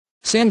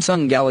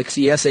Samsung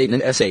Galaxy S8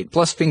 and S8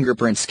 Plus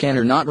fingerprint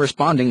scanner not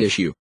responding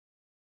issue.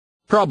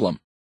 Problem.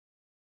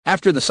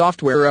 After the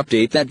software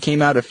update that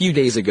came out a few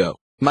days ago,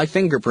 my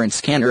fingerprint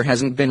scanner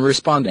hasn't been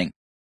responding.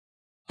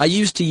 I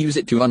used to use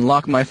it to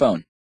unlock my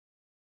phone.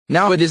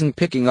 Now it isn't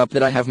picking up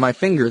that I have my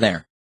finger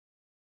there.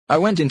 I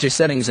went into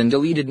settings and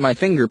deleted my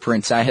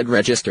fingerprints I had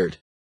registered.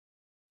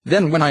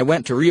 Then when I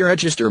went to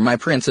re-register my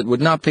prints, it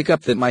would not pick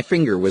up that my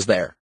finger was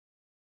there.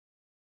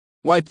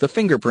 Wipe the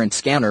fingerprint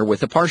scanner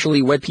with a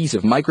partially wet piece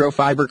of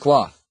microfiber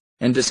cloth,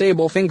 and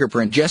disable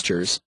fingerprint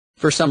gestures.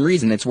 For some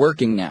reason it's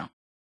working now.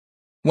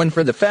 When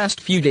for the past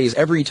few days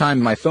every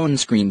time my phone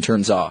screen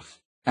turns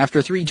off,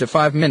 after 3 to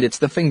 5 minutes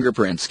the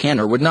fingerprint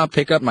scanner would not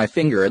pick up my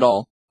finger at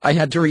all. I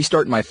had to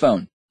restart my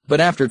phone,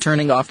 but after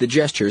turning off the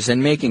gestures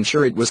and making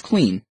sure it was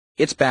clean,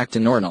 it's back to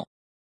normal.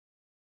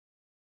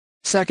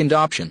 Second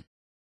option.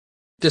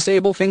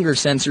 Disable finger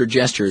sensor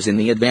gestures in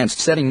the advanced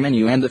setting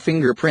menu and the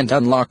fingerprint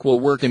unlock will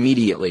work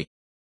immediately.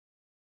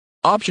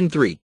 Option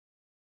 3.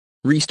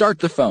 Restart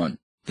the phone.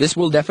 This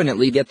will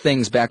definitely get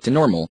things back to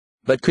normal,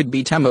 but could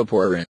be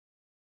temporary.